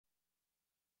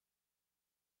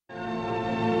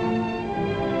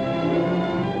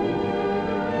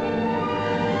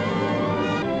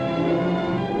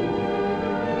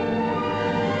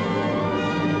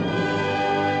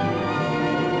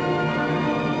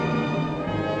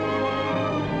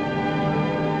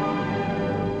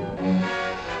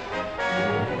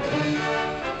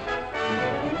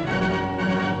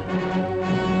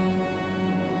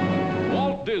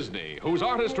whose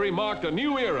artistry marked a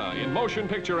new era in motion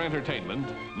picture entertainment,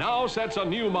 now sets a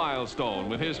new milestone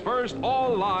with his first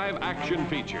all-live action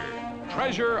feature,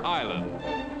 Treasure Island.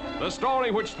 The story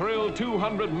which thrilled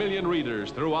 200 million readers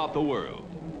throughout the world.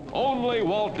 Only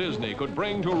Walt Disney could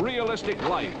bring to realistic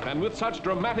life, and with such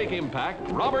dramatic impact,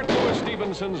 Robert Louis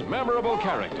Stevenson's memorable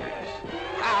characters.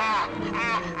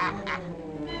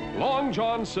 Long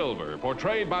John Silver,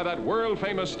 portrayed by that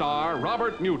world-famous star,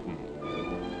 Robert Newton.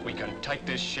 We can take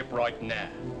this ship right now.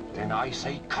 Then I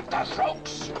say cut their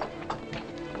throats.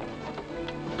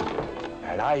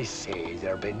 And I say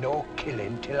there'll be no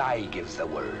killing till I gives the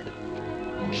word.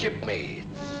 Shipmates.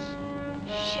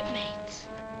 Shipmates.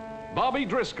 Bobby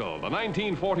Driscoll, the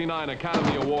 1949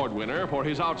 Academy Award winner for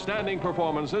his outstanding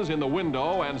performances in The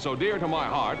Window and So Dear to My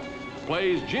Heart,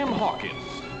 plays Jim Hawkins,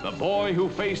 the boy who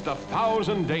faced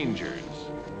 1,000 dangers.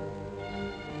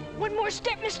 One more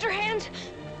step, Mr. Hands,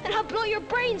 and I'll blow your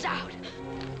brains out.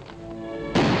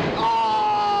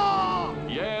 Ah!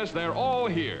 Yes, they're all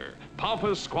here.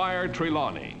 Pompous Squire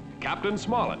Trelawney, Kapitän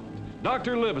Smollett,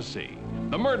 Dr. Livesey,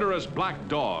 the murderous Black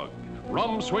Dog,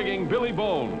 rum-swigging Billy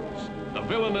Bones, the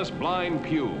villainous Blind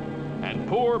Pew, and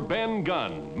poor Ben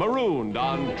Gunn, marooned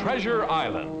on Treasure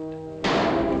Island.